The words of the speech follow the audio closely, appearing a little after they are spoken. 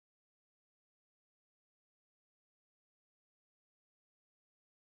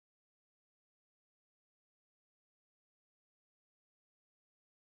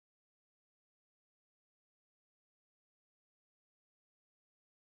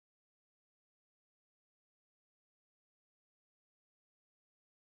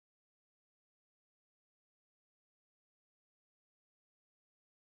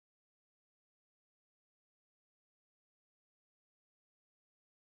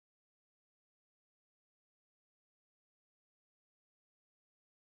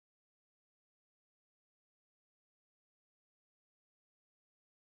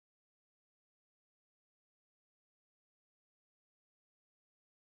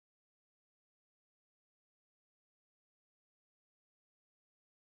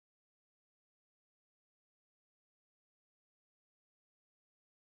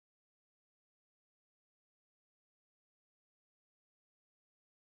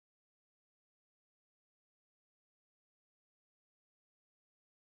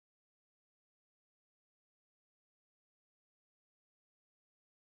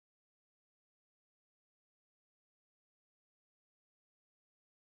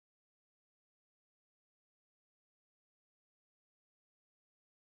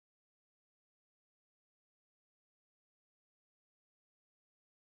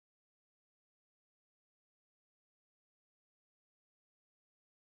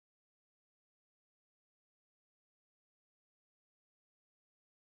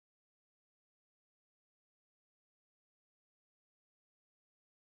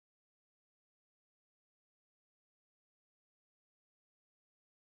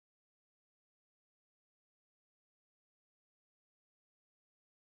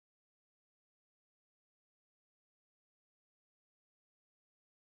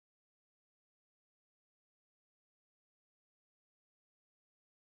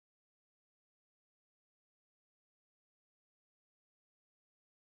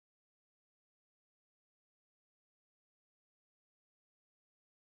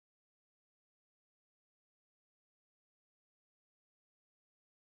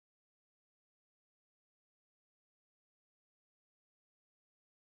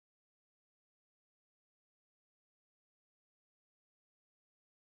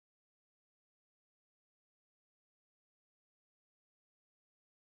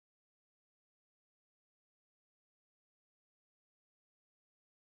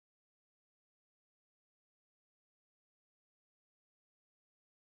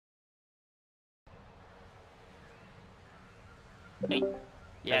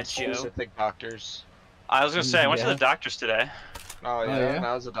Yeah, and Joe. specific doctors. I was gonna say I went to Yeah. the doctor's today. Oh yeah, yeah?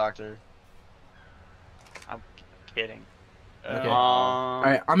 that was a doctor. I'm kidding. Okay. All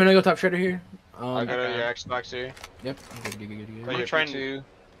Alright, I'm gonna go top shredder here. I'll go to okay. your Xbox here. Yep. Good, good, good, good, Play good. your trying- P2.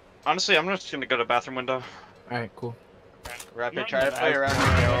 Honestly, I'm just gonna go to the bathroom window. Alright, cool. Rapid, try to play around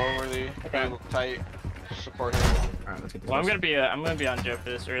Joe really. Play tight. Support him. Alright, let's get this. Well, I'm gonna be on Joe for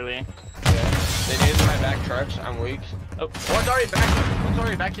this early. Yeah. They needed my back trucks. I'm weak. Oh. One's already back. One's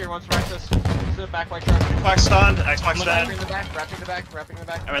already back here. One's right this. This is a back white truck. Xbox stunned. Xbox dead. Wrapping the back. Wrapping the back. Wrapping the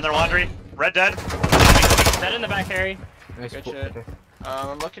back. I'm in their laundry. Red dead. Dead in the back, Harry. Nice. Good Cool. shit. Okay.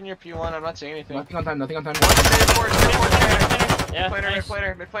 I'm looking your P1. I'm not seeing anything. Nothing on time. Nothing on time. Yeah, Mid-planer, nice.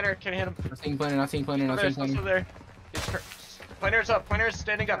 mid-planer, mid-planer. Can't hit him. Not seeing planner. Not seeing planner. Not seeing There's also planner. there. Planer's up. Planer's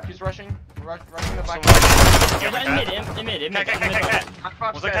standing up. He's rushing. Rushing the back. In mid. Cat.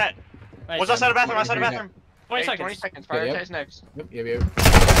 What's that cat? What's outside the bathroom? Outside the bathroom. 20 Hey, seconds. 20 seconds. Prioritize next. Yep.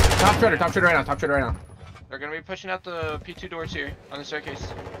 Top shredder. Top shredder right now. Top shredder right now. They're gonna be pushing out the P2 doors here on the staircase.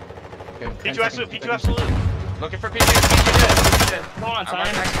 Okay. P2 absolute. P2 absolute. Looking for P2. P2 dead. Hold on, I'm right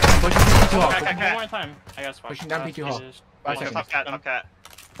time. next to him. Pushing P2 hall. Okay. One more time. I got spot. Pushing down P2 hall. 5 seconds. Top cat. Top cat.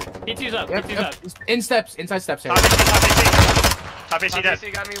 P2's up. Yep. P2's up. In steps. Inside steps. Harry. Top AC. Top AC dead.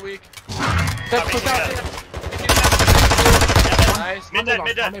 PC got me weak. Steps. Push out. Nice. Mid dead.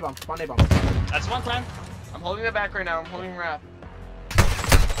 Mid dead. Spawn A bomb. That's One time. I'm holding the back right now. I'm holding wrap.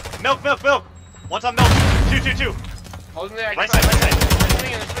 Milk. One's on milk. Two. Holding the Right Xbox. side.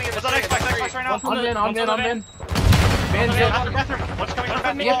 What's What's on Xbox right now? On man. Man's Man's out the bathroom. What's coming from the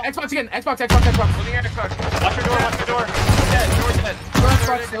bathroom? Yeah, Xbox again. Xbox. Holding your Xbox. Watch your door. Dead. Door's dead.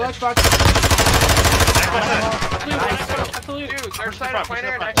 Xbox. Xbox dead. Absolute. Dude, third side front, of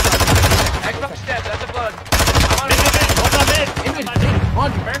planer and push Xbox. Xbox dead. That's the blood. I'm on Mid. it. One's on mid.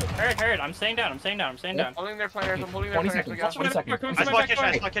 On. Heard. I'm staying down. I'm holding their planers. I'm holding their 20 planers. seconds. We got 20 seconds. I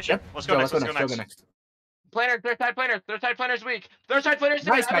spot kitchen. Let's go next. Go next. Planner, third side planers. Third side planers weak. Third side planers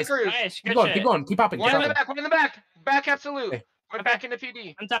dead. Nice, Have a guys. cruise. Nice. Keep Good going. shit. Keep popping. One in the back. One in the back. Back absolute. Okay. We're back into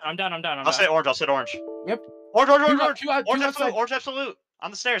PD. I'm down. I'll say orange. Yep. Orange. Two out, Orange outside. absolute. Orange absolute. On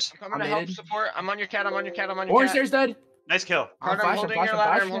the stairs. I'm coming to I'm help in. support. I'm on your cat. I'm on your Orange cat. stairs dead. Nice kill. Carter, I'm holding your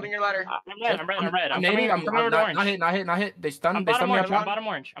ladder. I'm holding your ladder. I'm red. I'm coming nading. I'm over to not orange. hit. They I'm stun me bottom up top.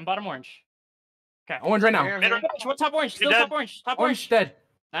 orange. I'm bottom orange. Okay. Orange right now. Here. What top orange? Still dead. top orange. Top Orange dead.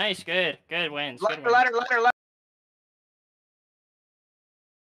 Nice. Good wins. Good wins. Ladder.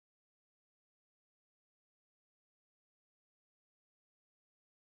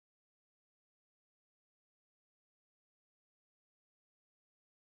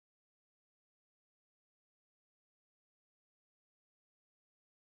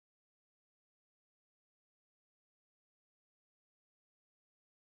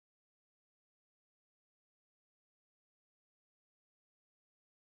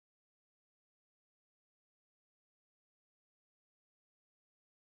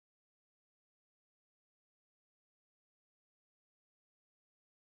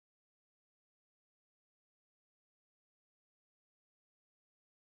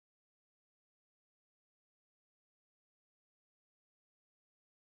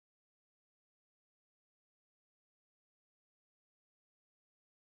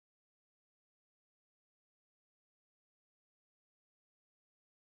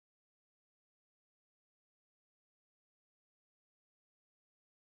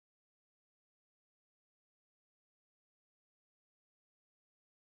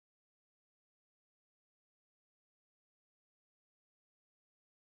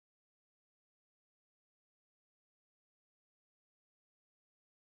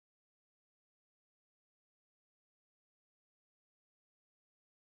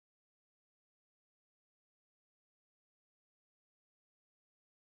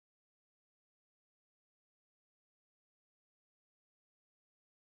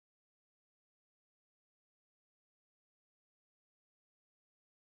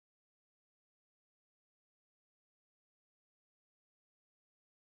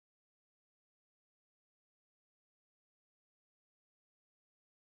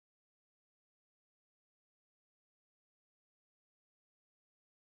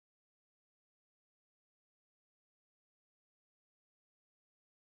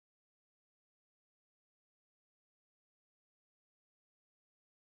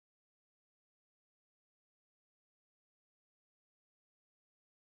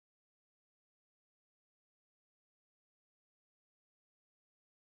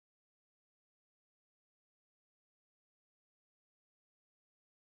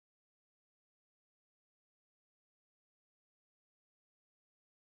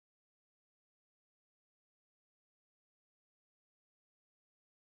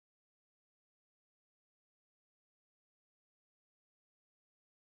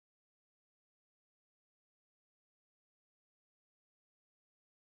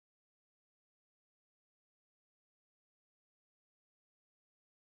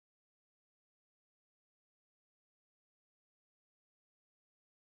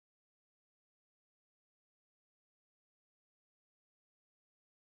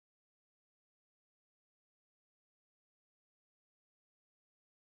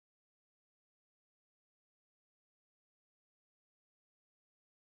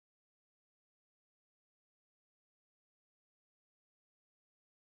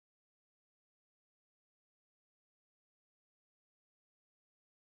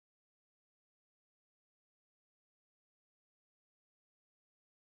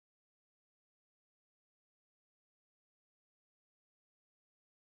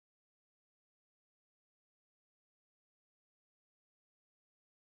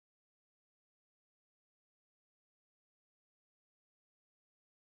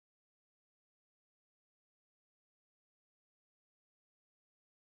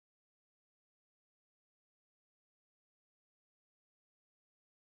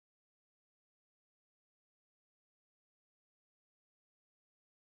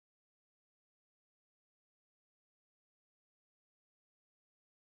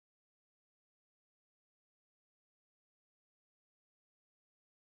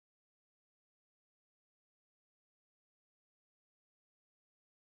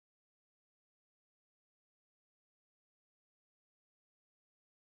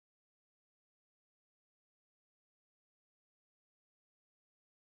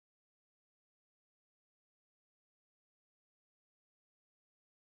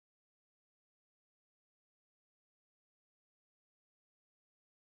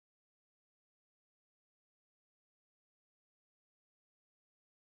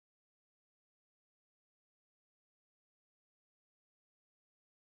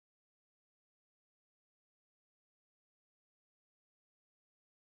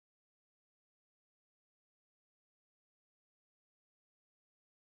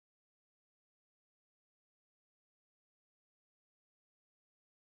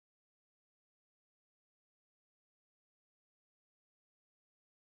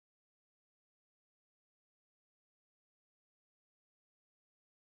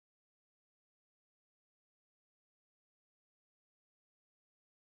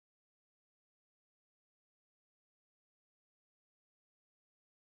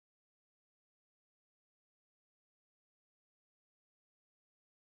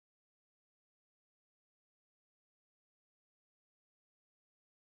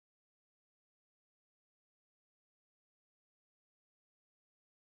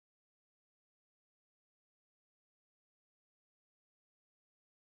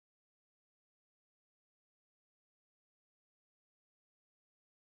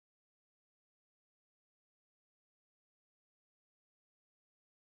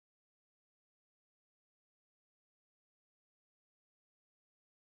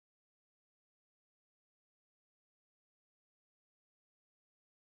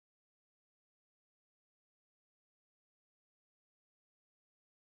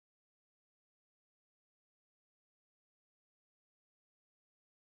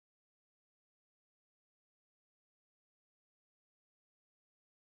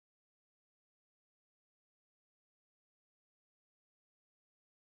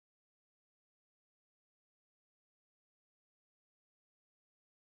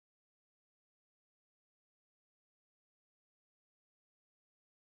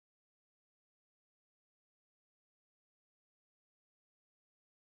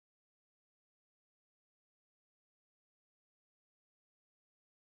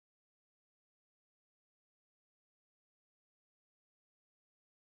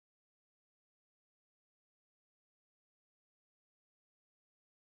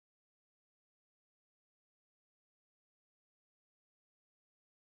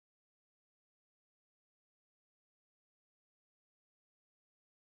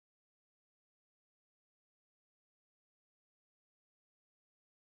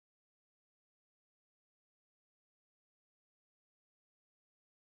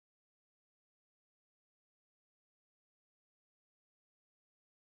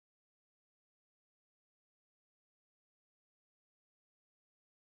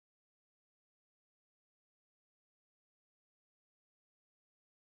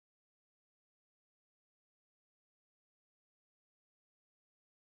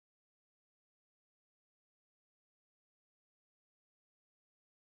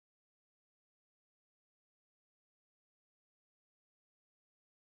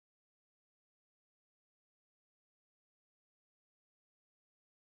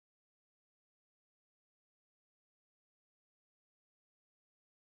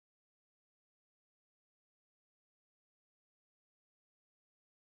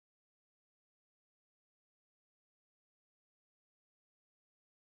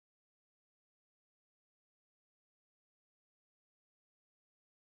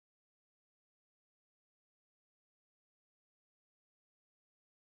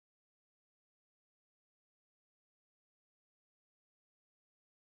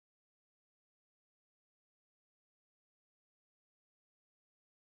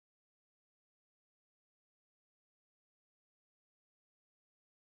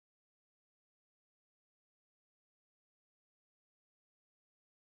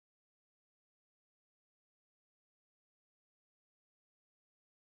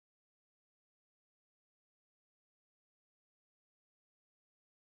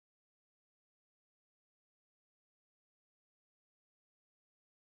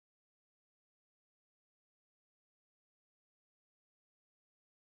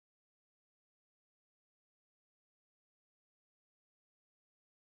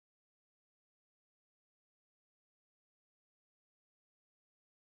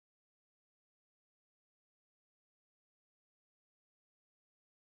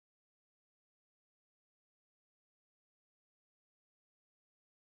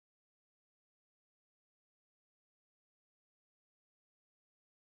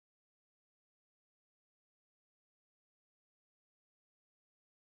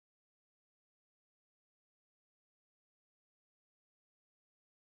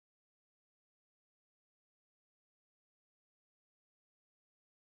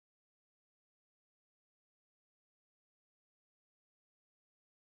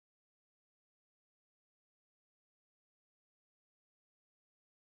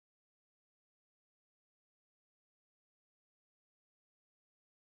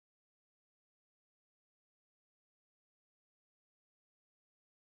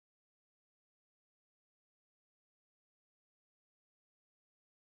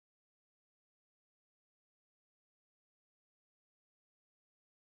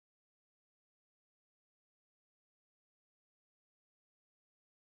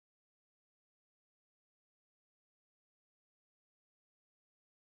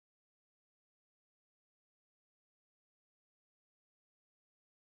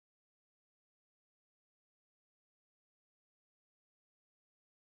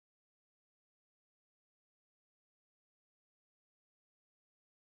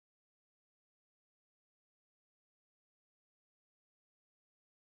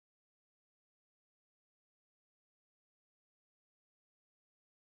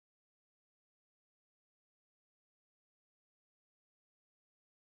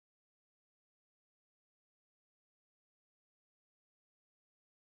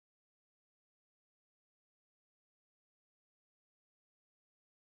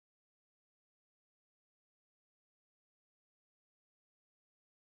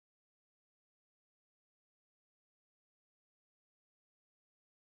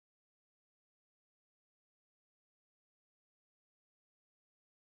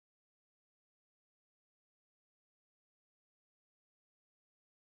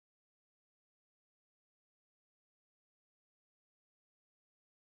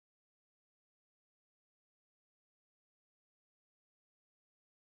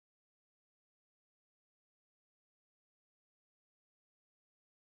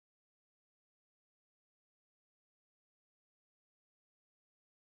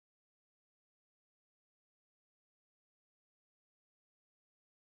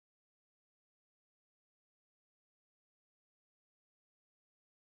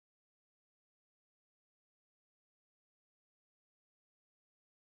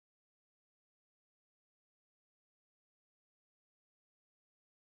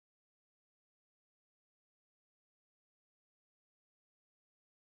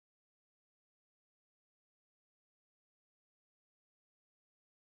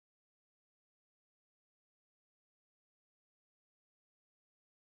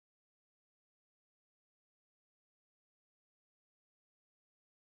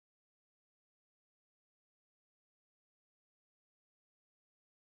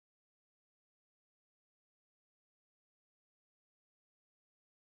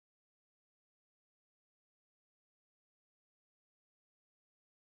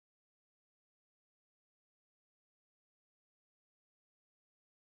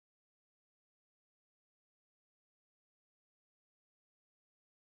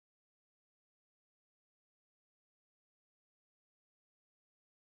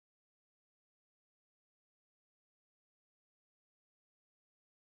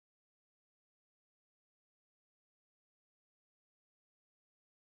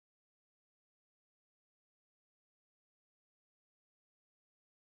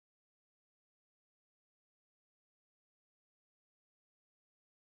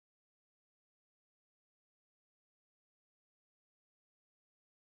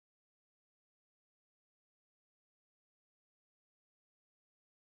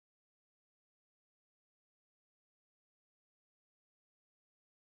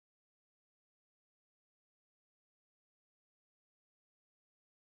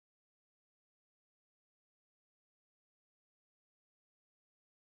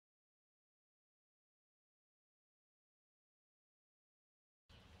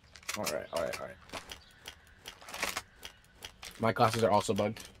 Alright. My classes are also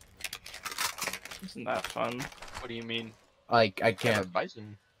bugged. Isn't that fun? What do you mean? Like, I Yeah, can't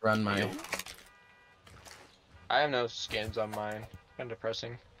bison. run my... I have no skins on mine. Kind of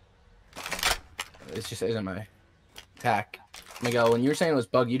depressing. It just isn't my pack. Miguel, when you were saying it was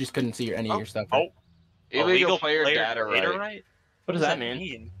bugged, you just couldn't see any of your stuff. Right? Illegal player data right. What does that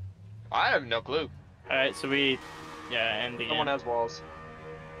mean? I have no clue. Alright, so we... Yeah, and the Someone has walls.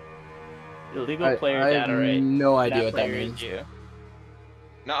 illegal player I data have right. no idea what that player means. is you.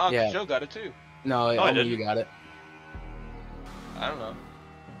 No, Yeah. Joe got it too. No, I only didn't. you got it. I don't know.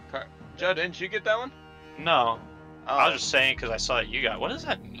 Joe, didn't you get that one? No. Oh. I was just saying because I saw that you got. What does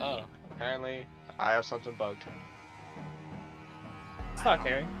that mean? Oh, apparently I have something bugged. Let's talk,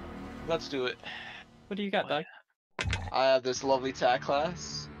 Harry. Let's do it. What do you got, Doug? I have this lovely TAC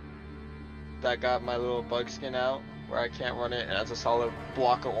class that got my little bug skin out where I can't run it and has a solid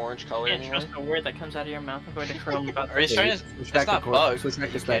block of orange color Can't anyway. trust a word that comes out of your mouth. I'm going to throw about Are you this. trying to? Switch It's back to not core- bugged. switch back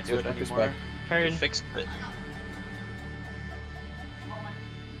to You spec, can't do switch it back to anymore. spec. You Heard. fixed it.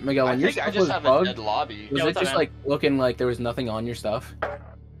 Miguel, when I your think I stuff just was have a bugged, dead lobby. was Yeah, it what's up, just man? like looking like there was nothing on your stuff?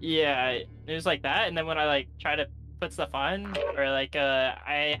 Yeah, it was like that, and then when I like try to put stuff on, or like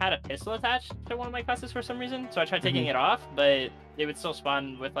I had a pistol attached to one of my classes for some reason, so I tried taking it off, but it would still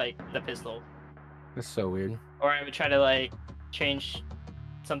spawn with like the pistol. That's so weird. Or I would try to like change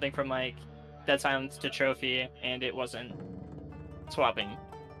something from like dead silence to trophy, and it wasn't swapping.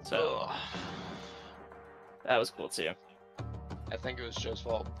 So Ugh. that was cool too. I think it was Joe's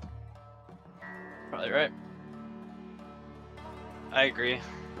fault. Probably right. I agree.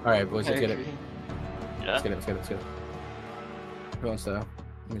 Alright, boys, let's get it. Yeah. Let's get it. Who wants to?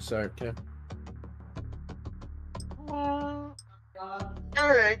 Let me start, okay.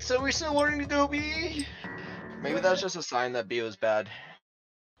 Alright, so we're still learning to do B. Maybe that's just a sign that B was bad.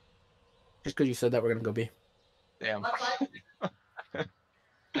 Just because you said that, we're gonna go B. Damn. I'll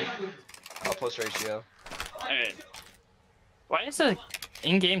post ratio. Alright. Why is the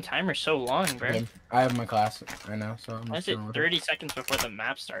in-game timer so long, bro? Okay, I have my class right now, so I'm Why just is it dealing with 30 seconds before the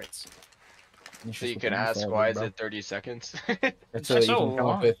map starts? So you can ask why is it 30 seconds? It's so that you so can come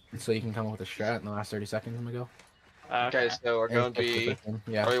long. up with, so you can come up with a strat in the last 30 seconds. Miguel. Okay, so we're going And to be.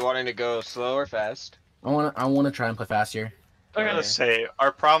 yeah. Are we wanting to go slow or fast? I wanna try and play fast here. Okay. Let's say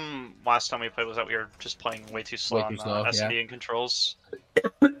our problem last time we played was that we were just playing way too slow Way on too slow, S&D and controls.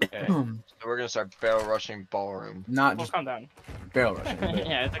 Okay. So we're gonna start barrel rushing ballroom. Not Well, just calm down. barrel rushing.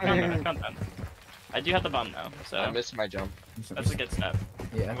 Yeah, it's a calm down, calm down. I do have the bomb now, I so missed my jump. that's a good step.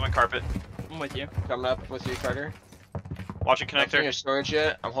 Yeah. I'm on carpet. I'm with you. Coming up with you, Carter. Watching Not holding your connector. storage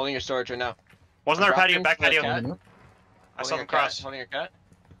yet. I'm holding your storage right now. Wasn't there a patio? Dropping Back to the patio. cat. I Holding saw your them cat, cross. Holding your cat.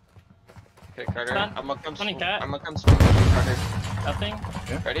 Okay, Carter. Done. I'm gonna come. Holding cat. I'm gonna come swing with you, Carter. Nothing.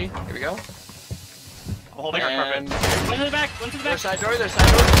 Ready? Here we go. I'm holding our And carpet. One to the back. One to the their back. side door. Their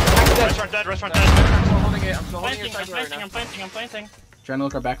side door. Restaurant dead. Restaurant dead. I'm still holding it. I'm still holding your Planting. I'm side door right planting. now. I'm planting. I'm planting. Trying to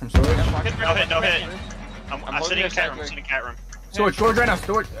look her back from storage. Good No hit. No first hit. one. I'm holding sitting your in cat side room. door. Sitting in cat room. Storage right now.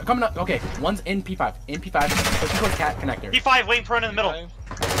 Storage coming up. Okay, one's in P5. In P5. Pushing towards cat connector. P5 waiting for one in the middle.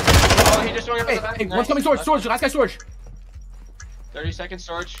 Oh, he just swung it from Hey, the back. hey, Nice. one's coming storage. Storage. Last guy storage. 30 seconds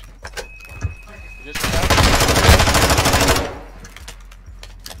storage. You just went out.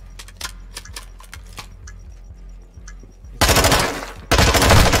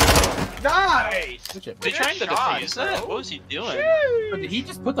 Nice! Good shit, Was he boy. trying to shot, defuse bro. that? What was he doing? Did he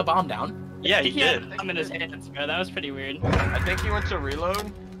just put the bomb down? Yeah, he He had did. a bomb in his hands, bro. That was pretty weird. I think he went to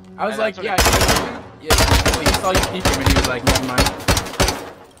reload. I was And like, that's yeah. Well, he saw you speaking, but he was like, never mind.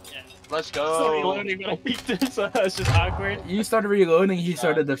 Yeah. Let's So go. reloading when I peeked it, so it's just awkward. You started reloading, he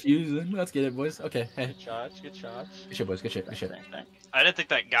started defusing. Let's get it, boys. Okay, hey. Good shots, good shots. Good shit, boys. Good shit. Good shit. I didn't think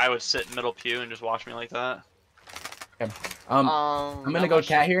that guy would sit middle pew and just watch me like that. I'm I'm gonna go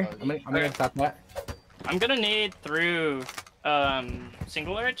cat here. I'm gonna stop that. I'm gonna nade through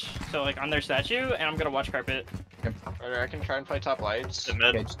single arch, so like on their statue, and I'm gonna watch carpet. Right, I can try and play top lights. To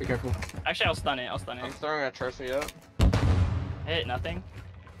mid. Okay, just be careful. Actually, I'll stun it. I'll stun I'm it. throwing a trophy up. Hit nothing.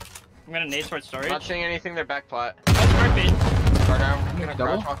 I'm gonna nade towards storage. Not seeing anything, they're back plot. One's carpet. Far down. I'm gonna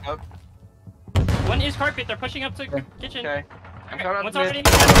Double? crouch walk up. One is carpet. They're pushing up to Okay. kitchen. Okay. I'm coming up One's mid. already.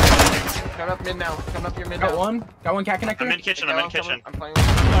 Coming up mid now. Coming up your mid Got now. one. Got one cat connector. I'm in kitchen. I'm in kitchen. I'm playing with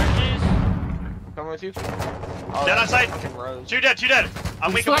Arches. you. Coming with you. Oh, Dead that's outside. fucking Rose. Two dead. Two dead.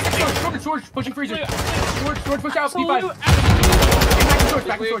 I'm weak. I'm weak. Storage, pushing freezer. Blue. Storage, push out. Blue. P5.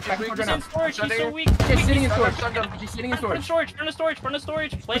 Back in storage. He's Right He's now. in storage. He's so weak. She's sitting in Stun him, storage. stun him. She's sitting in Front storage. storage. Front of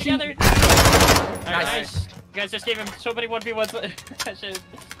storage. Play Pushing- together. Alright, Nice. nice. You guys just gave him so many 1v1s. That shit.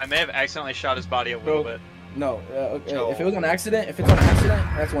 I may have accidentally shot his body a little bit. No, okay. If it was an accident,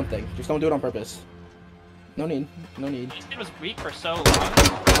 that's one thing. Just don't do it on purpose. No need. This kid was weak for so long.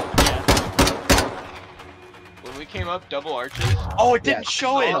 Yeah. When we came up, double arches. Oh, it didn't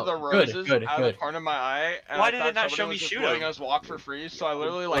show it. Saw the roses Good. out of the corner of my eye. And Why I did thought it not somebody show me was just shoot letting him? us walk for free, so I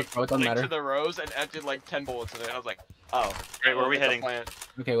literally like Bro, it doesn't clicked matter. to the rose and emptied like 10 bullets in it. I was like, oh. Great, where are we it's a heading? plant.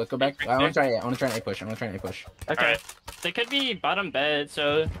 Okay, let's go back. I want to try it. I want to try an A push. Okay. Alright. They could be bottom bed,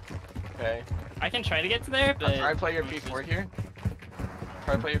 so Okay. I can try to get to there, but... Try to play your P4 here.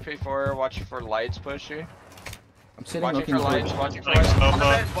 Try to play your P4, watch for lights push you. I'm sitting Watching looking for for lights, watching for Like lights. smoke Bottom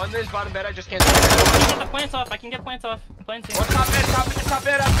up. bed, one is bottom bed, I just can't I see can it. get the plants off. I can get plants off. Plants in. One top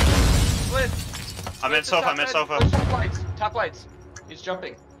bed up! Split! I'm in sofa. Top lights. He's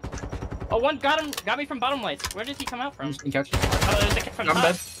jumping. Oh, one got me from bottom lights. Where did he come out I'm from? just gonna catch. Oh, there's a kid from Bottom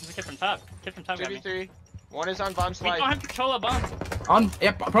top. bed. There's a kid from top. Kid from top got me. 2v3. One is on bomb We slide. don't have control of bombs. On.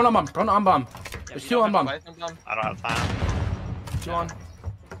 Yep. Prone on bomb. Yeah, There's we two don't on bomb. Lights on bomb. I don't have time. Two on.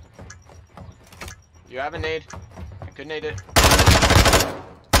 You have a nade. I could nade it.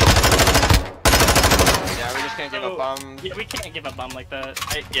 Yeah, we just can't give So, a bomb. Yeah, we can't give a bomb like that.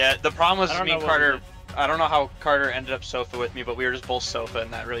 Yeah, the problem was I don't me and know what we Carter. did. I don't know how Carter ended up sofa with me, but we were just both sofa,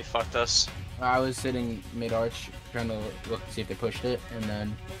 and that really fucked us. I was sitting mid arch trying to look to see if they pushed it, and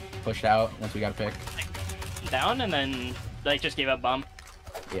then pushed out once we got a pick. Down and then like just gave up bomb.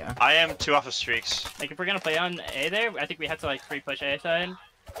 Yeah. I am 2 off of streaks. Like if we're gonna play on A there, I think we had to like free push A side.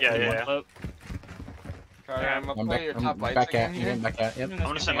 Yeah, and one yeah. float. Carter, I'm gonna I'm play back. your I'm top lights back again at. here. You're back at. Yep. I'm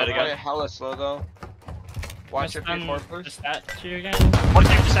gonna send I'm mid gonna play again. hella slow though. Watch your Just, P4 first. Just that to again. One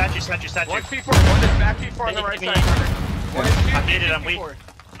kick, statue. One P4, one is back P4 on the right side. One is I made it, I'm weak. P4.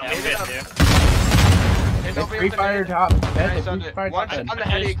 I'm Yeah, good, up. dude. Hit over Free with the fire nade. top. Nice, Bed. on Free the- fire One's top. on bed. the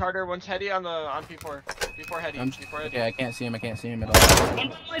heady, Carter. One's heady on P4. P4 heady. I'm P4 heady. okay. I can't see him at all. One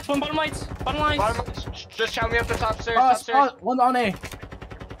bottom lights. One bottom lights. Bottom lights. Bottom, just shout me up the top stairs. Top stairs. One's on A.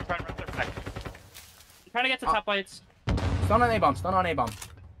 Trying to get to top lights. Stun on A bomb.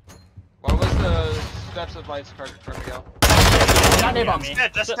 What was the steps of lights, Carter, for Miguel? Not A bomb.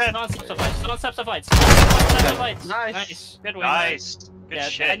 Dead, that's Still dead. on steps of lights. Still on steps of lights. Steps of lights. Nice. Good win. Nice. Good Yeah,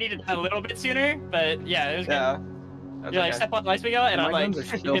 shit. I needed that a little bit sooner, but yeah, it was good. Yeah. That's You're like, okay. step on lights, Miguel, and My I'm like, guns are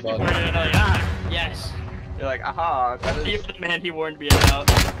you still get bugged. before it, and I'm like, ah, yes. You're like, aha, that You're is. the man he warned me about.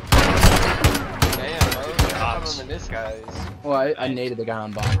 Damn, bro. Some of them in this guys. Well, I naded the guy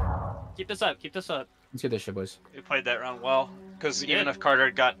on bomb. Keep this up. Keep this up. Let's get this shit, boys. We played that round well, because We even did. if Carter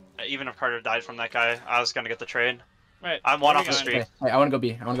died from that guy, I was gonna get the trade. Right. I'm one where off we the going? streak. Hey, I want to go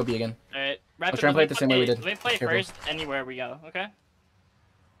B. again. Alright. Let's try and play it the same way we did. Let me play Careful. first anywhere we go, okay?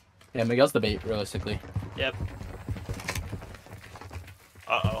 Yeah, Miguel's the bait, realistically. Yep.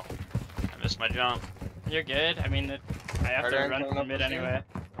 Uh-oh. I missed my jump. You're good. I mean, I have to Carter, run coming from up mid with you. anyway.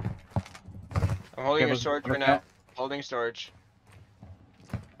 I'm holding your Careful, storage for okay. now. Holding storage.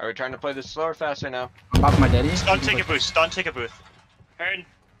 Are we trying to play this slow or faster now? I'm off my daddy. Stun ticket booth, stun ticket booth. Heard.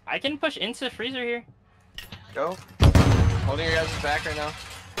 I can push into freezer here. Go. Holding your guys' back right now.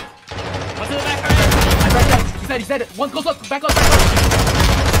 What's in the back right? He said it. One close up. Back left.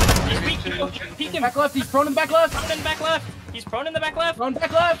 He's weak. Peek him. Back left. He's prone in back left. Prone in the back left. He's prone in the back left. Prone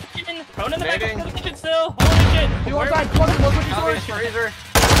back left. Kitchen. Prone in the back Nading. left of the kitchen still. Holy shit. Two Where- on side. One pushing Tommy, storage. freezer.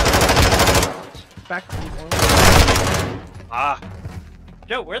 Back. Ah.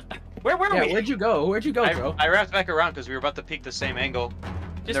 Joe, where were Yeah, we? where'd you go? Joe? I wrapped back around because we were about to peek the same angle.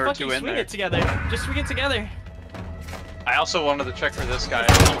 Just there were fucking two in swing there. it together. Just swing it together. I also wanted to check for this guy.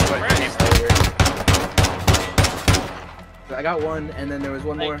 I got one, and then there was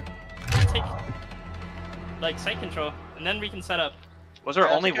one Like- more. Take like site control, and then we can set up. Was there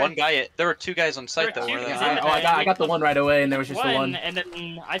Yeah, only okay. one guy? There were two guys on site There though. were Were two there? guys. I got the one right away, and there was just the one. and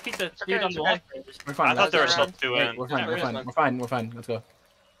then I peeked the okay, dude on it's the wall. okay. first. We're fine. I thought there were That's still around. two Wait, in. we're fine. We're Yeah, fine. fine. We're fine. We're fine. Let's go.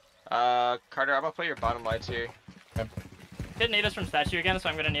 Carter, I'm gonna play your bottom lights here. Did need us from statue again, so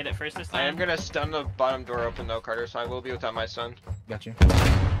I'm gonna need it first this I time. am gonna stun the bottom door open though, Carter, so I will be without my stun. Got you.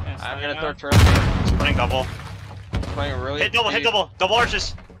 I'm gonna throw turret. Running double. Playing really. Hit double, hit deep. double. Double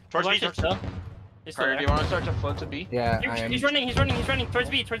arches. Towards me. He's still Carter, do there. you want to start to float to B? Yeah, I am. He's running towards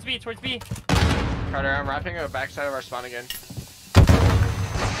B, towards B, towards B. Carter, I'm wrapping a backside of our spawn again.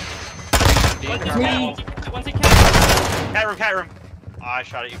 Once Carter. he can. Cat room. Oh, I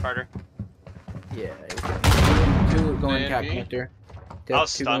shot at you, Carter. Yeah. Two going A cat and B? connector. I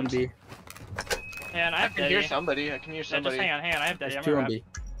was Two going stunned. B. And I I have can hear Daddy. somebody. I can hear Yeah, just somebody. hang on, I have Daddy. There's I'm two gonna on wrap. B.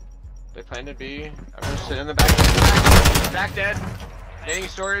 They planted B. I'm gonna sit in the back. Back dead. Getting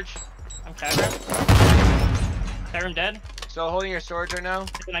storage. I'm Skyrim dead. Still holding your storage right now.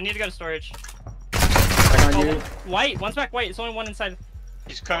 And I need to go to storage. Back on Oh, you. white. One's back white. It's only one inside.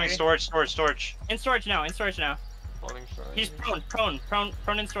 He's coming storage. In storage now. Holding storage. He's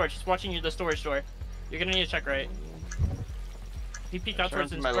prone in storage. He's watching the storage door. You're gonna need to check right. He peeked out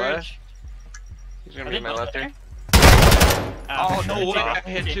towards in my storage. left. He's gonna be my left here. Oh no way! I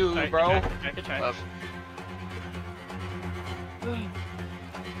hit two, bro. Good try. Left.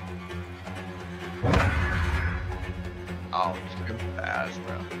 Oh, just good pass,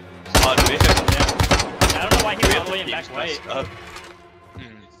 bro. Oh, do we hit him? Yeah. I don't know why he was all the way in back white.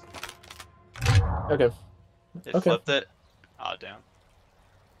 Okay. It Okay. flipped it. Oh, damn.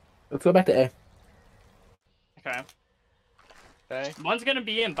 Let's go back to A. Okay. Okay. One's gonna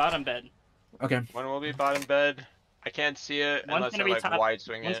be in bottom bed. Okay. One will be bottom bed. I can't see it One's unless gonna I be like top. wide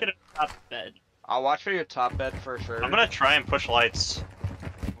swing One's it. gonna be top bed. I'll watch for your top bed for sure. I'm gonna try and push lights.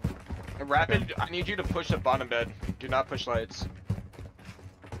 Rapid, I need you to push the bottom bed. Do not push lights.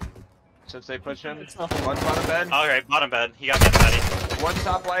 Since they push him. One's bottom bed. Alright, bottom bed. He got that fatty. One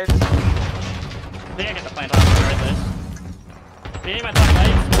top lights. I think I get the plant off regardless. Beating my top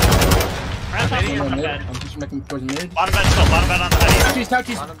lights. Right on top hitting of your the Mid. bed. I'm just making towards mid. Bottom bed still. Bottom bed on the fatty.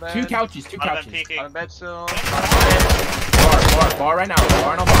 Couches. Bottom bed. Two couches. Bottom bed peeking. Bottom bed still. Bar right now.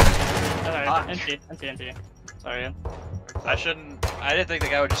 Bar no bar. Alright, NC. Sorry. I didn't think the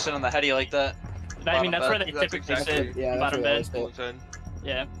guy would just sit on the heady like that. I mean, that's where they That's typically exactly- sit. Yeah, that's Bottom where I bed. was at. Bulletin.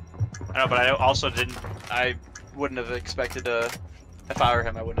 Yeah. I know, but I also didn't. I wouldn't have expected to. If I were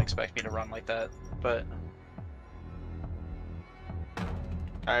him, I wouldn't expect me to run like that. But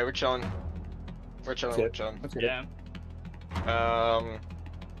Alright, we're chilling. We're chilling. That's it. Yeah.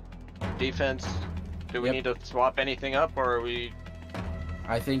 Defense. Do we Yep. need to swap anything up, or are we?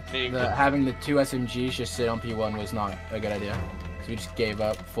 I think having the two SMGs just sit on P1 was not a good idea. So we just gave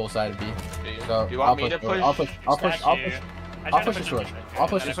up full side of B. So Do you want me to push? I'll push the storage. I'll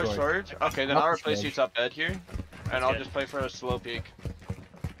push the You push storage. storage? Okay, then I'll I'll push replace you storage. top bed here, and I'll just play for a slow peek.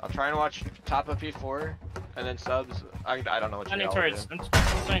 I'll try and watch top of P4, and then subs. I don't know what I'm you turning do. towards.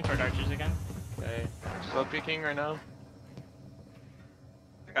 I'm turning toward archers again. Okay, slow peeking right now.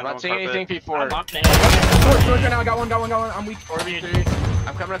 I got I'm no not seeing carpet. anything I'm P4. on the Storage right now. I got one. I'm weak. 4v3.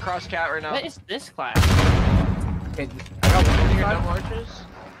 I'm coming across cat right now. What is this class? Okay, I got one. Hitting your double arches.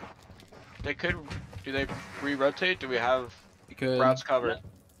 They could. Do they re-rotate? Do we have Because routes covered?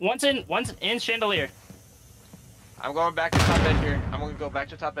 One's in chandelier. I'm going back to top bed here. I'm gonna go back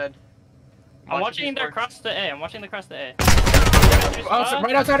to top bed. I'm watching their P4. cross to A. I'm watching the cross to A.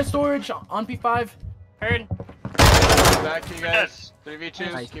 right outside of storage on P5. Heard. Back to you guys.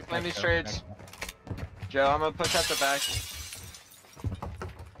 3v2. Nice, Keep playing nice these go, trades. Joe, I'm gonna push out the back.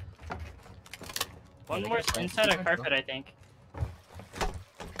 One more inside a carpet, I think.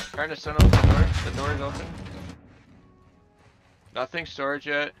 Trying to send open the door. The door is open. Nothing storage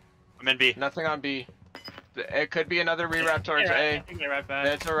yet. I'm in B. Nothing on B. It could be another rewrap towards I A. think they're right back.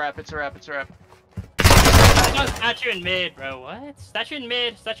 It's a wrap. It's a wrap. It's a wrap. Statue in mid, bro. What? Statue in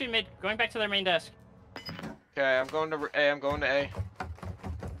mid. Going back to their main desk. Okay, I'm going to A. I'm going to A.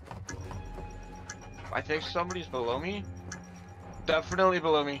 I think somebody's below me. Definitely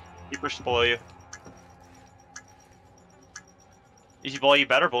below me. He pushed below you. Is he below you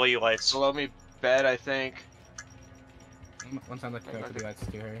better? Below you lights? Below me bed, I think. One time like that's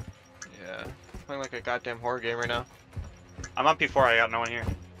too hurry. Yeah. Playing like a goddamn horror game right now. I'm on P4. I got no one here.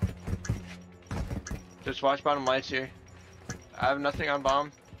 Just watch bottom lights here. I have nothing on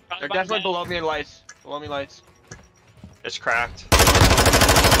bomb. They're Bottom definitely bed. below me in lights. Below me lights. It's cracked. Still,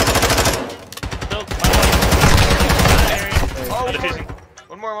 Oh, Defusing.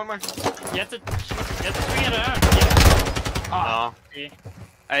 one more. you have to swing it around. Yeah. No. See?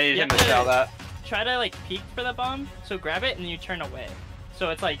 I need You him have to to- shell that. Try to like peek for the bomb, so grab it and then you turn away. So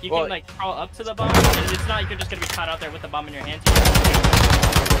it's like you Well- can like crawl up to the bomb, and it's not like you're just gonna be caught out there with the bomb in your hands.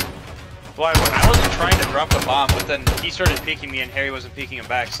 Well, I wasn't trying to drop the bomb, but then he started peeking me and Harry wasn't peeking him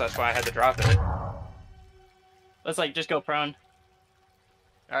back, so that's why I had to drop it. Let's like just go prone.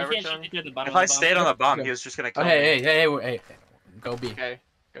 Alright, You we're can't shoot chilling. me through the bottom If of I the bomb. stayed on the bomb, he was just gonna kill Oh, me. hey, go B. Okay,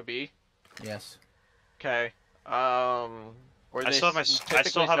 go B. Yes. Okay. Where I they still have my. I typically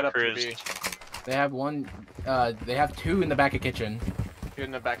still have set a up to cruise. be. They have one. They have two in the back of kitchen. Here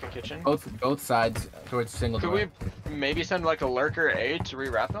in the back of kitchen. Both sides towards single Could door. we maybe send like a lurker A to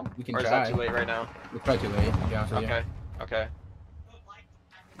rewrap them? We can or is try. that too late right now? It's probably too late. To be honest with you. Okay. Okay.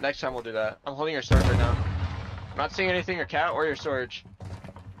 Next time we'll do that. I'm holding your storage right now. I'm not seeing anything your cat or your storage.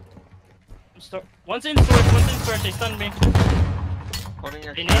 One's in storage, they stunned me. Holding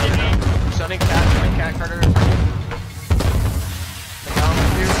your They cat. needed me. Stunning cat Carter. Down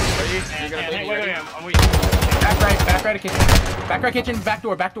with you. Ready? You're gonna Hey, be wait, ready? I'm weak. Back right of kitchen. Back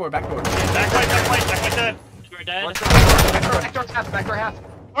door. Back right dead. We're dead. Back door half.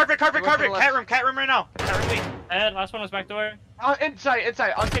 Carpet, Cat cat room right now. Cat room weak. Dead. Last one was back door. Inside,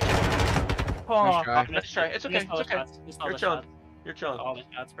 on kitchen. Nice try. Let's try. It's okay, it's okay. You're chilling. You're chilling. All the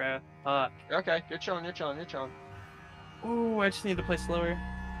shots, bro. You're okay. You're chilling. Ooh, I just need to play slower.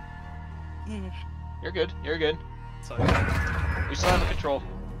 You're good. You're good. Sorry. We still have the control.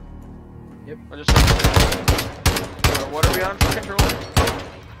 Yep. We're just. What are we on for control?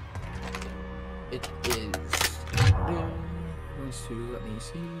 It is. Let's see. Let me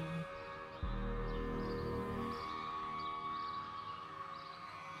see.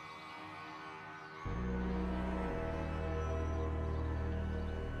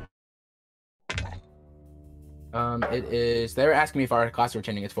 It is. They were asking me if our class were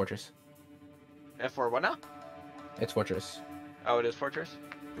changing. It's Fortress. F4 what now? It's Fortress. Oh, it is Fortress?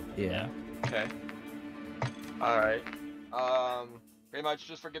 Yeah. Okay. Alright. Pretty much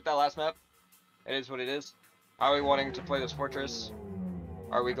just forget that last map. It is what it is. Are we wanting to play this Fortress?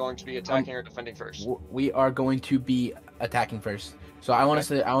 Are we going to be attacking or defending first? We are going to be attacking first. So I want us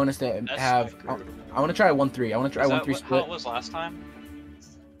to. I want to try a 1-3. I want to try a 1-3 split. How it was last time?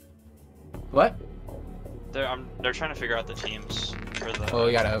 What? They're trying to figure out the teams for the. Oh,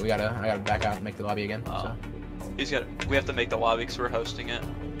 I gotta back out and make the lobby again. Oh. So. We have to make the lobby because we're hosting it.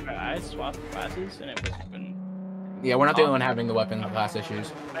 I swapped classes and it was been. Yeah, we're not the only one having the weapon class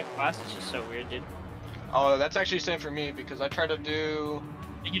issues. My class is just so weird, dude. Oh, that's actually same for me because I tried to do.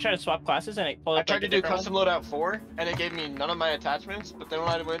 Did you try to swap classes and it pulled up? I tried to do custom loadout 4 and it gave me none of my attachments, but then when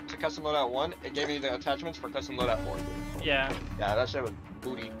I went to custom loadout 1, it gave me the attachments for custom loadout 4. Yeah. Yeah, that shit was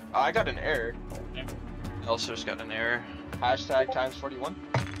booty. Oh, I got an error. Elser's got an error. Hashtag times 41.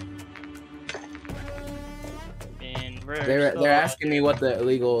 And They're asking me what the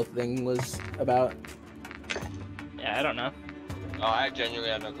illegal thing was about. Yeah, I don't know. Oh, I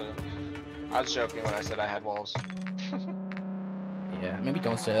genuinely had no clue. I was joking when I said I had walls. Yeah, maybe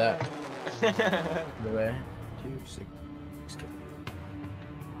don't say that. The way. 2, 6.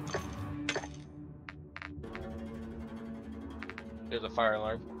 There's a fire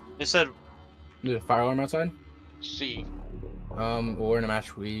alarm. They said. There's a fire alarm outside? C. Well, we're in a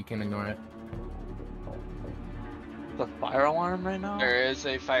match. We can ignore it. The fire alarm right now? There is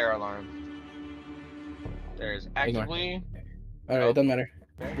a fire alarm. There is actively. Alright, it doesn't matter.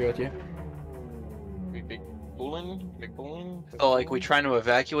 I agree with you. Big bullying. So like we trying to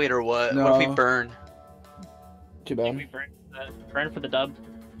evacuate or what? No. What if we burn? Too We bad. burn for the dub.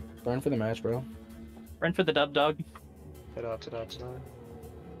 Burn for the match, bro. Burn for the dub, dog. Ta-da.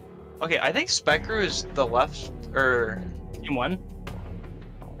 Okay, I think Specru is the left or Team 1?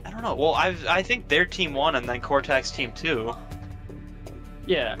 I don't know. Well, I think they're team 1 and then Cortex team 2.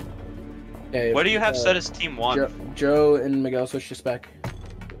 Yeah. Yeah, What do you have set as team 1? Joe and Miguel switch to spec.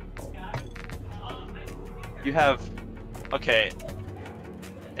 You have okay.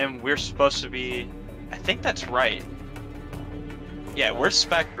 And we're supposed to be I think that's right. Yeah, we're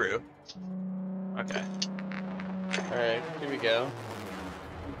Specru. Okay. Alright, here we go.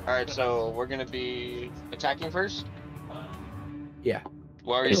 Alright, so we're gonna be attacking first? Yeah.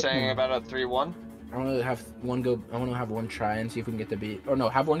 What are you saying about a 3-1? I want to have one go. I want to have one try and see if we can get the B. Or no,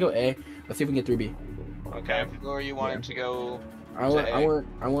 have one go A. Let's see if we can get 3B. Okay. Who are you wanting to go? I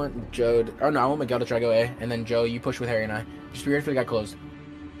want Joe. I want Miguel to try go A, and then Joe, you push with Harry and I. Just be ready for the guy closed.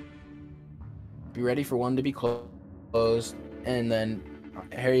 Be ready for one to be closed, and then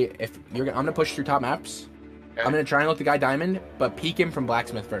Harry, if you're, I'm gonna push through top maps. Okay. I'm gonna try and look the guy diamond, but peek him from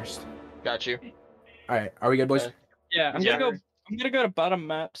blacksmith first. Got you. All right, are we good, boys? Okay. Yeah, I'm gonna go to bottom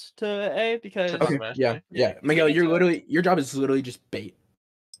maps to A because. Okay. Yeah. Miguel, your job is literally just bait,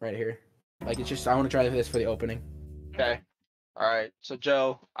 right here. Like it's just I want to try this for the opening. Okay. All right. So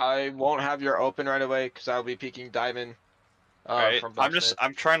Joe, I won't have your open right away because I'll be peeking diamond. Alright,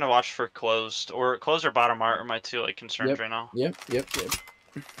 I'm trying to watch for closed or bottom art are my two like concerns right now. Yep.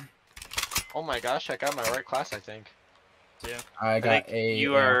 Oh my gosh, I got my right class, I think. Yeah. I think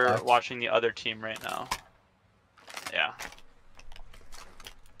you are watching the other team right now. Yeah.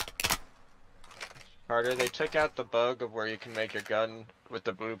 Carter, they took out the bug of where you can make your gun with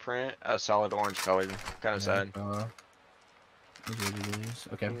the blueprint a solid orange color. Kind of sad.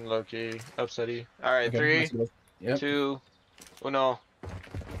 Okay. Low-key, upsetty. Alright, okay, 3, 2, 1. Muy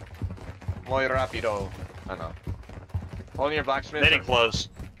rápido. I know. Holding your blacksmith. They didn't close.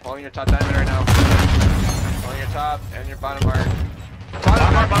 Holding your top diamond right now. Holding your top and your bottom art.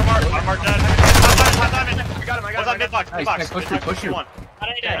 Bottom art dead. Top diamond. I got him. What's up, mid-box? Push you. One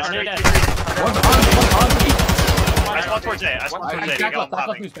towards A.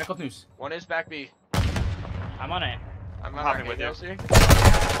 Back up news. One is back B. I'm on A. I'm hopping with you.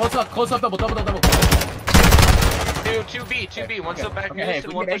 Close up, double. 2B. One still back Okay, news hey, and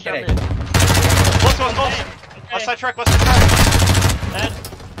we one can push get down A. mid. Close. Left side truck. Dead.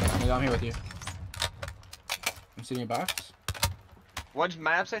 I'm here with you. I'm sitting in your box. One's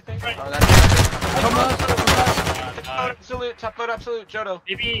maps, I think. Right. Oh, that's Come on. top load absolute, Jodo.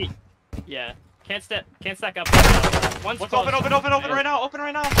 Maybe. Yeah. Can't stack up. One's What's close. open right now. Open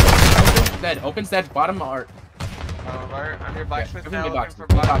right now. Open's dead. Bottom art. I'm your blacksmith Give now. me Looking boxes. for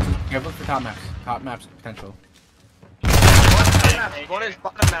Give me bottom. boxes. Careful for top maps. Top maps potential. One is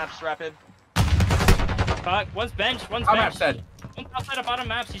bottom maps, rapid. Fuck. One's bench. One's Top bench. maps dead. One's outside of bottom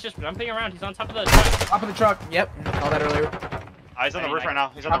maps. He's just jumping around. He's on top of the truck. Top of the truck. Yep. Saw that earlier. He's on the roof right now.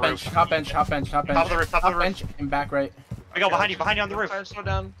 He's on Top the bench. roof. Top bench. Top bench. Top bench. Top of the roof, top of the roof. bench and back right. I go behind you on the roof. Let's slow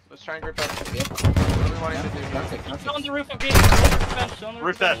down. Let's try and grip up. Yep. What are we wanting to do here? That's it. Still on the roof of gate. Bench. On the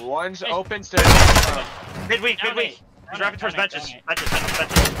Roof bench. dead. One's Hey. open still. Midweek. Down He's eight. driving towards Down benches. eight. Benches.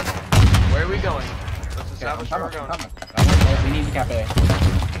 Where are we going? Let's Okay, establish where we're going. We need the cap A.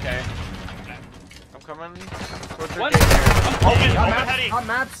 Okay. I'm coming towards your One. gate here. Open Top heady.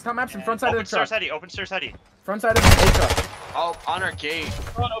 maps in front side Open of the truck. stairs heady. Open stairs heady. Front side of the A truck. Oh, on our gate.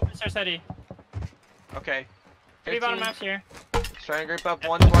 Go on, open stairs, Eddie. Okay. Three bottom 15. maps here. Let's try and grip up.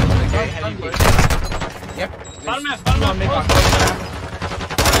 One's watching the gate. Heady push. Yep. Bottom map. Come on, mid Close, box. close.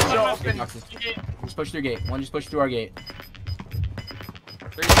 One is still Bottom open. Boxes. Okay. Just push through gate. One just push through our gate.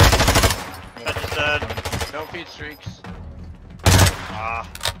 3 seconds. Benches dead. No feed streaks. Ah.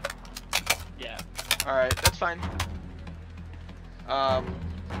 Yeah. Alright, that's fine.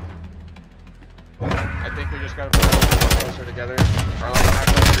 I think we just gotta put it closer together. Or like not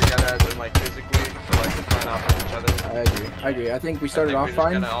closer together as in like physically, so like we plan off of each other. I agree. I think we started off we're just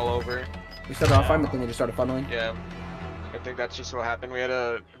fine. kinda all over. We started off fine, but then we just started funneling. Yeah. I think that's just what happened. We had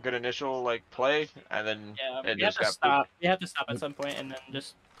a good initial like play, and then Yeah. it We have just to got stop. We have to stop at some point and then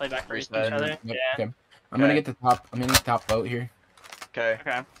just play back for each Reset. other. Yep, Yeah. okay. I'm gonna get the top. I'm gonna get the top boat here. Okay.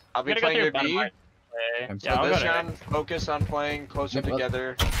 Okay. I'll be I'm gonna playing go your through B. bottom right. Okay. Yeah, So I'll go this there. round, focus on playing closer Yep,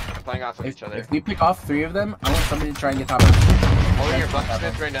 together, playing off of If, each other. if we pick off 3 of them, I want somebody to try and get top. Holding your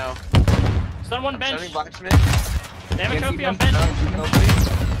blacksmith right now. Stun one I'm bench. sending blacksmith. They have a Can't trophy see on them. bench. Nobody's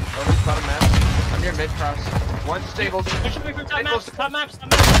bottom map. I'm near mid cross. One stable. Push me from top Stay maps. close. Top maps. Top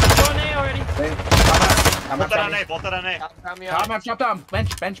maps. Go on A already. Bolt that on A. Bolt that on A. Count me Top out. map, drop down.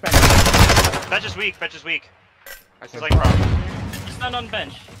 Bench. Bench is weak. I He's said like rock. Stun on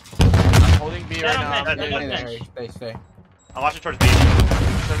bench. I'm holding B Stay right on now. bench. Stay on Yeah. bench. Stay. I'm watching towards B.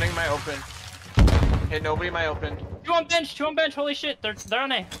 Sending my open. Hit nobody my open. Two on bench. Holy shit. They're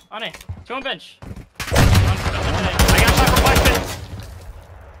on A. On A. Two on bench. I got a shot from blacksmith.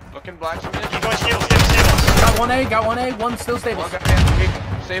 Looking blacksmith. Keep going stable. Got 1A. One still stable. One got me.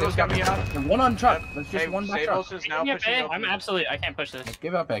 Sable's got me out. And one on truck. Let's just Hey, one back truck. Sable's is now Yeah, pushing I'm open. absolutely. I can't push this.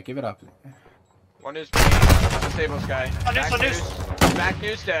 Give up, Give it up. One is the Sable's guy. On news, Back on news. news. Back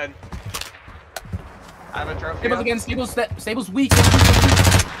news dead. I have a trophy. Stables up. again. Stables weak.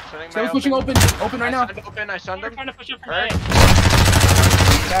 Sending my Stables pushing open. Open right now. I sunned We're him. trying to push up from Alright. A. Coming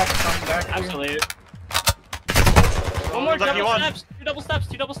back. Absolute. One more Lucky double one. steps. Two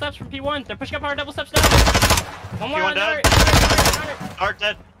double steps from P1. They're pushing up hard double steps down. One more P1 on dead. Dart. Art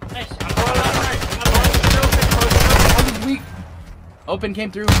dead. Nice. I'm going on right. One is weak. Open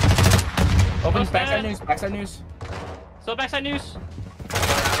came through. Open. Close Backside dead. news. Backside news. Still backside news. He's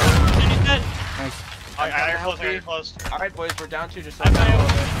dead. Nice. I closed. Alright, boys, we're down to just I'm like my open.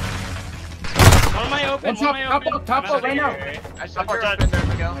 One of my open. One top I'm out right of now. here. I sunned Upper her dead. open. There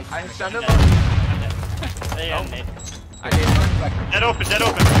we go. I sunned him. Yeah, Nate. I need one. Dead open.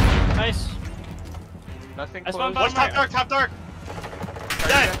 Nice. Nothing That's close. one One's top dark.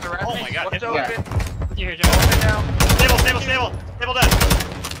 Dead. Oh my god. What's Hit open? Good to hear, Joe. Open now. Stable dead.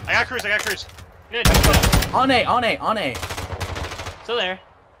 I got cruise. Good. On A. Still there.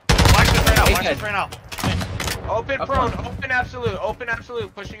 Blacksmith right now. Open Up prone. one. Open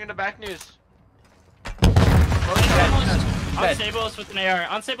absolute. Pushing into back news. On Stables with an AR.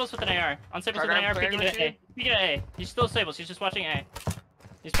 On Stables with an AR. Clearing Peeking with at you? A. Peeking at A. He's still Stables. He's just watching A.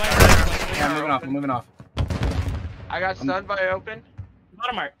 He's playing. Yeah, I'm moving off. I got stunned by open.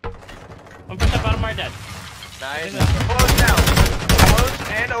 Bottom art. One push up bottom art dead. Nice. Yeah. Close now. Close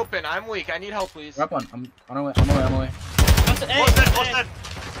and open. I'm weak. I need help, please. We're up one. I'm on my way. One's to A. Close dead.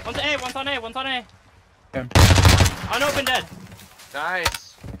 One's to A. One's on A. Okay. On open dead.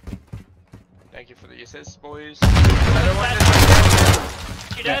 Nice. Thank you for the assist, boys.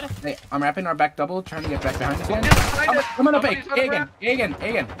 You dead? Hey, I'm wrapping our back double, trying to get back behind us again. Behind us. Come on up, A Somebody's on the again.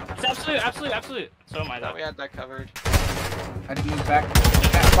 ramp. It's absolute. So am I Thought though. we had that covered. I had to move back.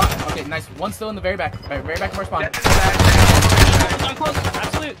 Okay, nice. One's still in the very back of our spawn. Dead in the back. I'm close.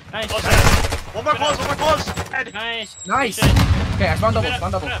 Absolute. Nice. Close dead. One more close, one more close. Dead. Nice. Nice. Good shit. Okay, I spawned Keep double. it up,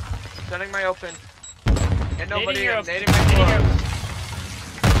 Spawn double. keep it up. Sending my open. Ain't nobody. your Nading open. my Nading your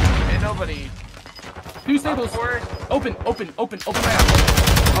close. Ain't nobody. Two stables. Four. Open right now.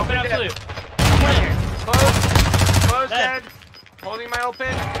 Open dead. absolute. One here. Close. Close Dead. dead. Holding my open.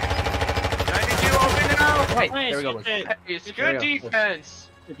 92 open now. Right, Nice, there we go. good shit. It's There good we go. defense.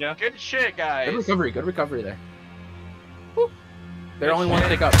 Good job. Good shit, guys. Good recovery there. Woo. They're Good only one shit.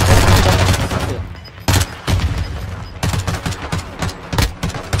 stick up. Let's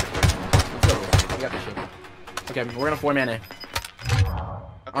go. We got this shit. Okay, we're gonna 4-man A.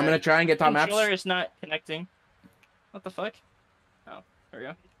 I'm gonna try and get top maps. Controller is not connecting. What the fuck? Oh, there we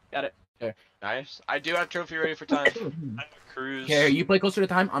go. Got it. Nice. I do have trophy ready for time. Cruise. Okay, you play closer to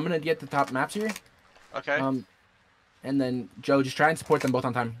time. I'm gonna get the top maps here. Okay. And then Joe, just try and support them both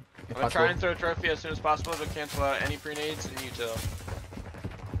on time. If I'm gonna possible. try and throw a trophy as soon as possible to cancel out any pre-nades and util.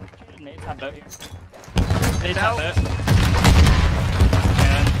 Nate's top boat here. Nate's Nate's out. top boat.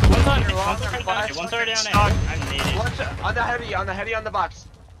 And one's on. You're One's long, already you're down. fine. One's already down. Stock. I'm nading. One's on the heady on the box.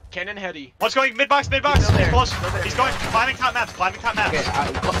 Cannon heady. One's going mid-box, mid-box. He's still there. Close. Still there. He's going, climbing top maps, climbing top maps.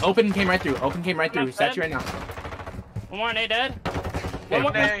 Okay, open came right through. Open came right through. Maps Set dead. you right now. One more Nate dead. Okay, One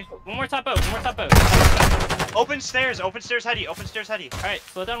okay. more top boat. One more top boat. Open stairs heady, open stairs heady. Alright,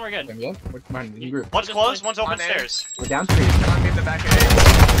 slow down, we're good. Okay, yeah, we're fine. We group. One's closed, one's open On A. stairs. We're down 3. Come on, get the back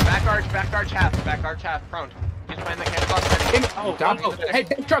edge. Back arch half, prone. He's playing the camp box. Oh, Down. one- Hey,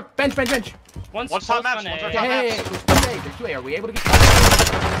 bench truck, bench. One's One's top close maps, on one's A. our Hey, top hey, maps. there's 2A. Are we able to get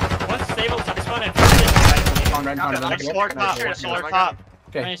One's stable. I spawned in. on right in front of them? One solar top, one solar top.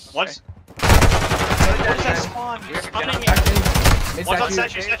 Okay. Nice. One's Where's that spawn? Spawning in. Mid One's on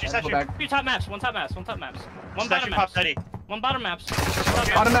statue. statue. Back. Two top maps. One top maps. One bottom Statue maps. pop heady. One bottom maps.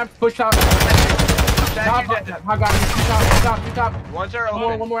 Bottom map, push top. Top, I got you. Top. Ones are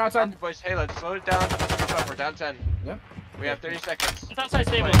open. One more outside. Boys, hey, let's slow it down. We're down 10. Yep. We have 30 seconds. One's outside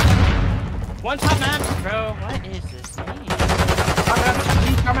stable. One top maps. Bro, what is this thing?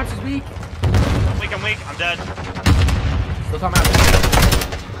 Top maps is weak. I'm weak, I'm dead. Still top maps.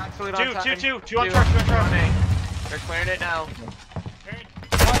 Absolute on time. Two on truck. They're clearing it now.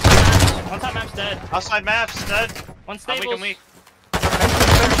 One top maps dead. Outside maps, dead. One I'm stable. weak.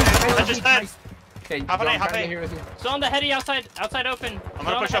 I just dead. Okay, Hop on A, hop A. here with you. Still on the heady outside open. I'm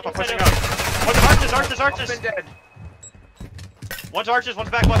gonna push up, I'm pushing Outside up. open. One's arches. Open dead. One's arches, one's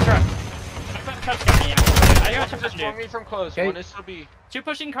back left truck. I got Just swung me from close. Okay. One is still B. two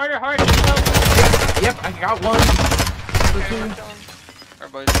pushing Carter hard. Yep, I got one.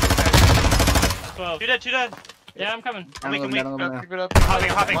 Everybody. 12. Two dead. Yeah, I'm coming. I'm weak. Keep it up.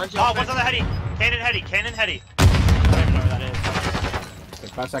 Hopping. One's Oh, open. one's on the heady. Cannon heady. I don't even know where that is. Okay,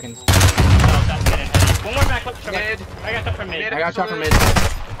 5 seconds. Oh, that's getting heady. One more back. Let's try Mid. I got shot from mid. Mid. I got shot from mid.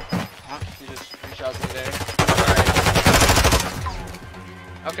 You just reshots me there.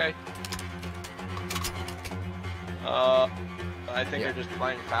 Alright. Okay. I think they're just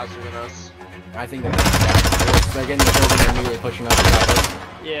playing faster than us. I think they're getting the building and immediately pushing up the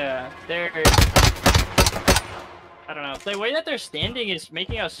top. Yeah, they're. I don't know. The way that they're standing is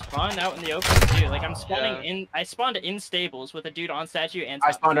making us spawn out in the open too. Like I'm spawning in. I spawned in stables with a dude on statue and.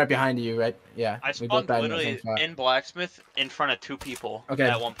 I spawned right behind you, right? Yeah. I we both spawned died in the literally same spot. in Blacksmith in front of 2 people Okay.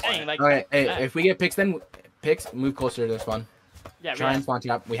 at one point. Dang, like, Okay, hey, that. if we get picks, then move closer to the spawn. Yeah, Try and spawn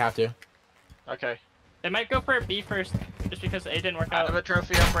top. We have to. Okay. they might go for a B first, just because A didn't work I have out. a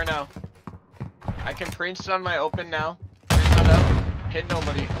trophy up right now. I can pre-stun my open now. Pre-stun up. Hit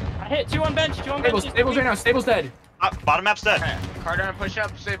nobody. I hit two on bench. Stables right now. Stables dead. Bottom map's dead. Carter, I'm pushing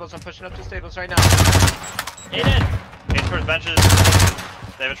up stables. I'm pushing up to stables right now. A dead. 8 towards benches.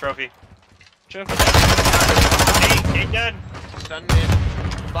 They have a trophy. Trophy. 8 dead. Stun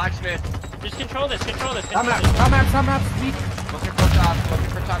mid. Blacksmith. Just control this. Top maps. Weak. Looking for top. Looking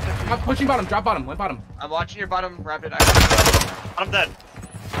for top. I'm pushing bottom. Drop bottom. Went bottom. I'm watching your bottom rapid. I'm dead.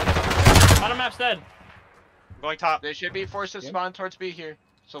 Bottom map's dead. Going top. They should be forced to Yeah. spawn towards B here.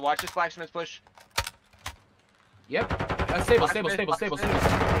 So watch this blacksmith push. Yep. Stables Bottom dead.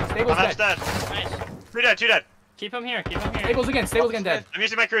 map's dead. Nice. 2 dead. Keep him here. Stables again dead. I'm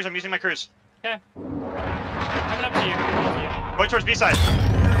using my cruise. Okay. Coming up to you. Going towards B side.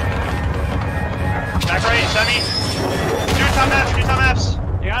 Back right, semi. 2 top maps.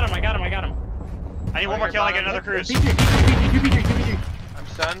 I got him. I need one more kill and I get another cruise. P3. I'm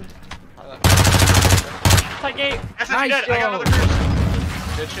stunned. Side gate. That's Nice, dead. I got Joe. another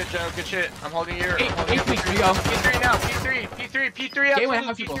cruise. Good shit, Joe. Good shit. I'm holding your. Eight I'm holding weeks, your here you go. P3 now. P3. Gateway, Absolute.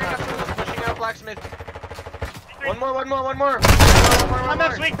 have people. P3 absolute. Pushing out blacksmith. One more. Top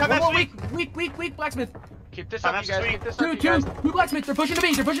map's weak. One more weak, blacksmith. Keep this Time up, you lapse guys. is Keep this Two, up, you guys. two blacksmiths. They're pushing the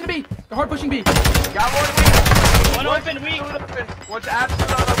B. They're pushing the B. They're hard pushing B. Got one weak. One One's open, weak. absolute open. One's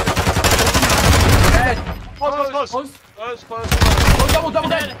absolute open. Close. Oh, double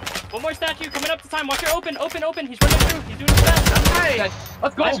Dead. dead. One more statue coming up to time. Watch your open. He's running through. He's doing his best. Nice.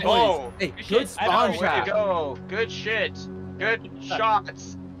 Let's go, Let's boys. go. Hey, Good good shit. spawn Way to trap. go. Good shit. Good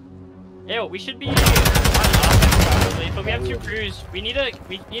shots. Ew, we should be on offense probably, but we have two crews. We need to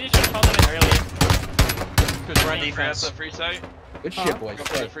just call them in early. Because we're on That's defense. the free site. Good shit, boys. Go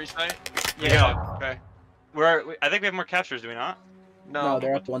for the free site. Yeah. Okay. I think we have more captures, do we not? No,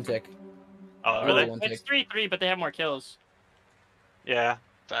 they're up one tick. Oh, Really? really? One It's tick. 3-3, but they have more kills. Yeah.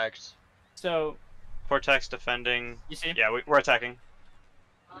 Facts. So Cortex defending. you see? Yeah, we're attacking.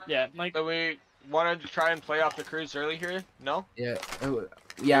 Yeah, like So we wanted to try and play off the crews early here? No? Yeah. Yeah, Do we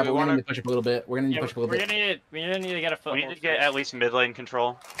but we're gonna wanna- need to push up a little bit. We're gonna need to push up a little we're bit. gonna need to get a foothold. We need to get first. at least mid lane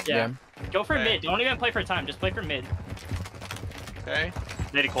control. Yeah. Go for Okay. mid. Don't even play for time. Just play for mid. Okay.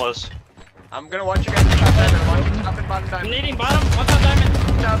 Need to close. I'm gonna watch you guys top diamond. Watch you top and bottom I'm diamond. needing bottom. One top diamond.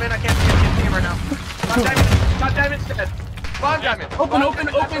 Diamond, I can't see him right now. Top diamond's dead. Bottom diamond.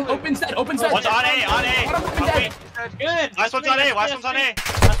 Open set. One's on A, on A. Bottom open On dead. B. Good. Last one's on A, last one's on A.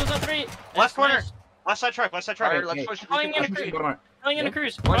 Last one's on 3. Left corner. Nice. Left side truck, left side truck. Alright, let's Okay. push. Calling in a Push crew. B. Calling in a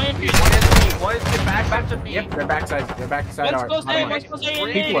cruise. One Calling in is a B. cruise. One is get back to B. Yep, they're backside. They're backside. One's close A. One's close A.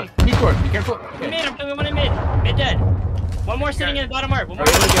 Three. in mid. Peak ward. Be careful. In mid. I'm doing one in mid. Mid dead. One more sitting in the bottom arc. One more.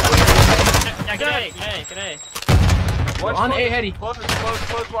 Yeah, good A. Good A. One's On close. A, Heady.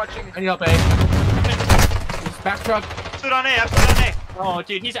 Close watching. I need help, A. Back truck. Absolute on A, absolute on A. Oh,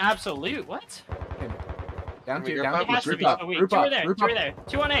 dude, he's absolute. What? Down Can we two. go Down up? He two. has to Group be up. so weak. Group Two are up. there. Group Two are up. there.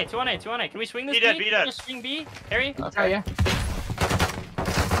 Two on A. Two on A. Two on A. Can we swing this B dead, B? B Can we dead. just swing B? Harry? Okay, yeah.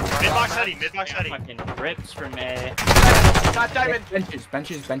 Mid box heady, mid box heady. Fucking rips from A. Top diamond. Benches. Top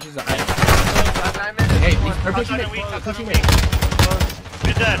diamond. Hey, One. they're Top pushing diamond mid. weak, top Pushing diamond mid. weak.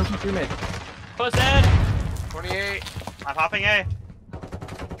 Mid dead. Pushing through mid. Close dead. 28. I'm hopping A.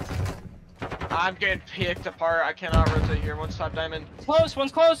 I'm getting picked apart. I cannot rotate here. One's top diamond. Close.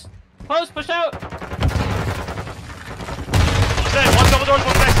 One's close. Close. Push out. One's dead, one double doors,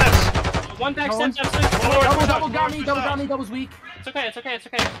 one back steps. One back One. step. Absolute. Double got me. Double got me. Double's weak. It's okay. It's okay. It's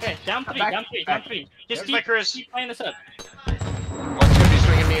okay. It's okay. Down 3. Back- Down 3. back. Down 3. Just There's my Chris. keep playing this up. One's gonna be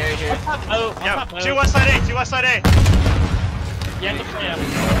swinging me A here. One top O. One Yeah, top O. two west side A, two west side A. You have to play him.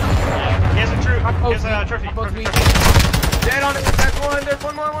 Yeah. He has a he has a Top trophy. boat's weak. Dead on it. That's one. There's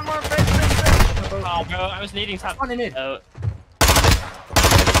one more. Finish. Oh, bro. I was needing top. On in mid. O.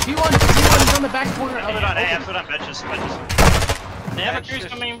 P1. He's on the back corner. Absolute on A, absolute on benches. They have a That's cruise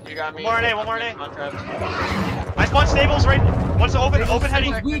just- coming. You got me. One more in A, one more in A. Contract. I spawned stables right. One's open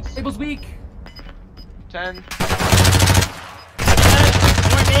heady. Table's weak. Table's weak. 10. One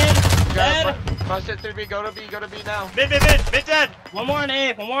more mid. Dead. Must hit 3B. Go to B now. Mid dead. One more in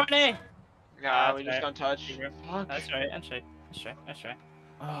A. One more in A. Nah, we That's just don't touch. Fuck. That's right. That's right.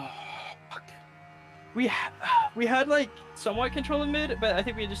 Oh, fuck. We had like somewhat control of mid, but I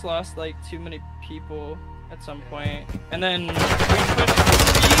think we just lost like too many people at some point. And then we pushed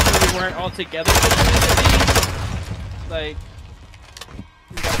B, but we weren't all together. Like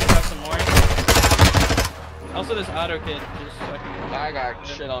we got to have some more. Also, this auto kid just fucking. I got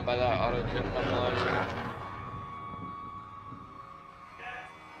shit on by that auto kid. I'm not gonna lie to you.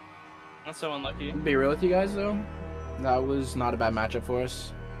 That's so unlucky. To be real with you guys though, that was not a bad matchup for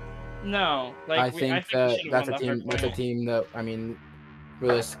us. No, like I think we that should've that's a won that team. first That's a point. team that I mean,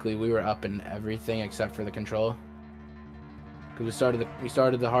 realistically, we were up in everything except for the control. Because we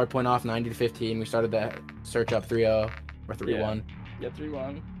started the hard point off 90-15. We started the search up 3-0 or 3-1. Yeah,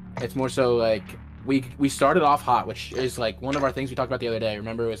 3-1. It's more so like we started off hot, which is like one of our things we talked about the other day.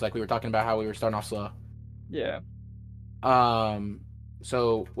 Remember, it was like we were talking about how we were starting off slow. Yeah.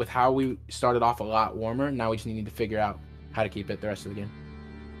 So with how we started off a lot warmer, now we just need to figure out how to keep it the rest of the game.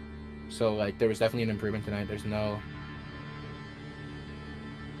 So like there was definitely an improvement tonight. There's no.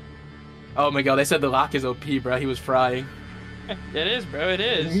 Oh my god, they said the lock is OP, bro. He was frying. It is, bro. It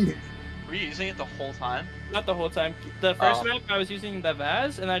is. Were you using it the whole time? Not the whole time. The first Oh. map, I was using the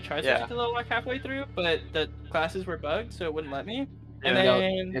Vaz, and I tried Yeah. switching to the lock halfway through, but the classes were bugged, so it wouldn't let me. And Yeah.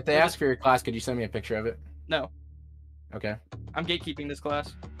 then If they ask for your class, could you send me a picture of it? no, Okay. I'm gatekeeping this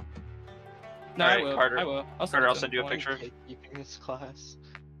class. No, Alright, I will. Carter. I will. Carter, I'll it to send you a him. picture. Keeping this class.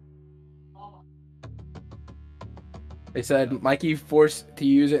 They said Mikey forced to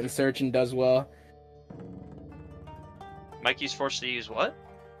use it in search and does well. Mikey's forced to use what?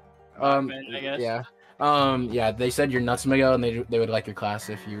 I guess. Yeah. Yeah. They said you're nuts, Miguel, and they would like your class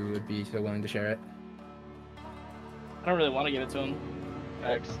if you would be so willing to share it. I don't really want to give it to him.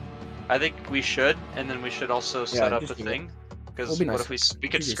 X. I think we should, and then we should also set up just a do it. thing. Because It'll be what nice. if we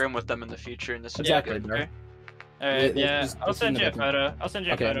could Just- scrim with them in the future, and this would Exactly, be bro. good. Alright, yeah. This I'll is send you a another photo. I'll send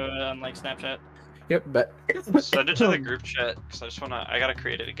you a Okay. photo on like Snapchat. Yep, but Send it to the group chat, because I just wanna. I gotta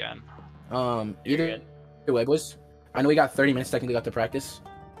create it again. You're either good. way, boys. I know we got 30 minutes technically left to practice,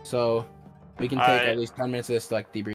 so we can take I- at least 10 minutes of this to like debrief.